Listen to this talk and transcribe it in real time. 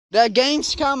The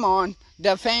games come on,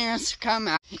 the fans come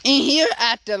out. And here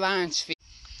at the Lions field,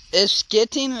 it's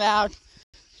getting loud.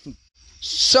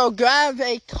 So grab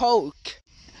a Coke.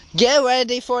 Get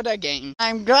ready for the game.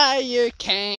 I'm glad you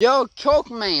came. Yo,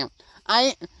 Coke man.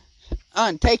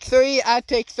 Take three, I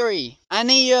take three. I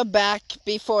need you back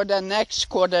before the next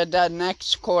quarter.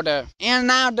 And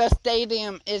now the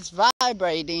stadium is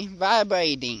vibrating.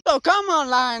 So come on,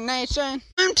 Lion Nation.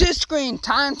 Time to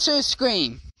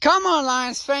scream. Come on,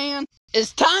 Lions fan.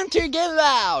 It's time to get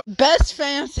loud. Best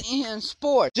fans in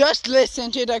sports. Just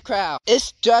listen to the crowd.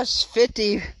 It's just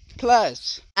 50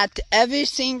 plus at every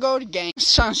single game,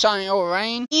 sunshine or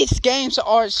rain. These games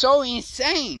are so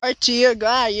insane. Aren't you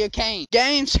glad you came?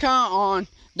 Games come on,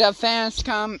 the fans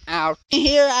come out.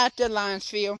 Here at the Lions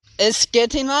field, it's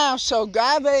getting loud, so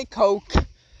grab a Coke.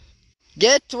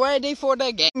 Get ready for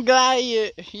the game. I'm glad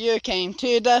you came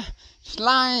to the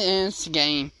Lions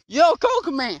game. Yo,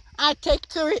 Coke man, I take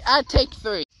three.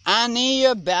 I need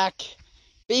you back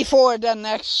before the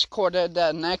next quarter.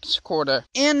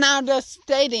 And now the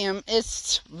stadium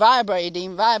is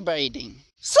vibrating.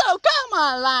 So come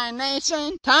on, Lion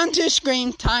Nation. Time to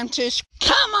scream.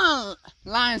 Come on,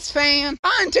 Lions fan.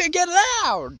 Time to get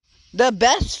loud. The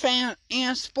best fan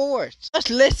in sports. Just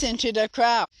listen to the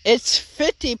crowd. It's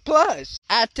 50 plus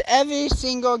at every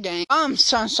single game.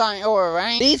 Sunshine or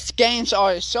rain. These games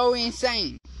are so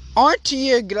insane. Aren't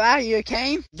you glad you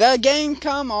came? The game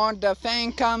come on, the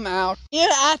fan come out. Here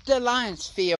at the Lions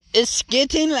field, it's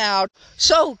getting loud,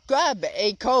 so grab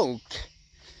a Coke.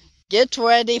 Get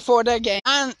ready for the game.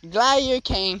 I'm glad you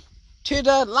came to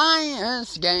the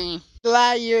Lions game.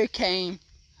 Glad you came.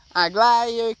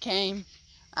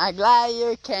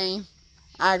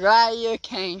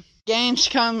 Games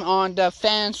come on, the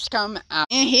fans come out.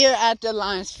 And here at the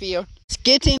Lions field, it's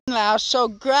getting loud, so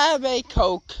grab a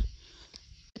Coke.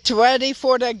 Get ready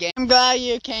for the game. I'm glad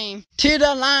you came to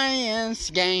the Lions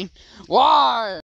game. War!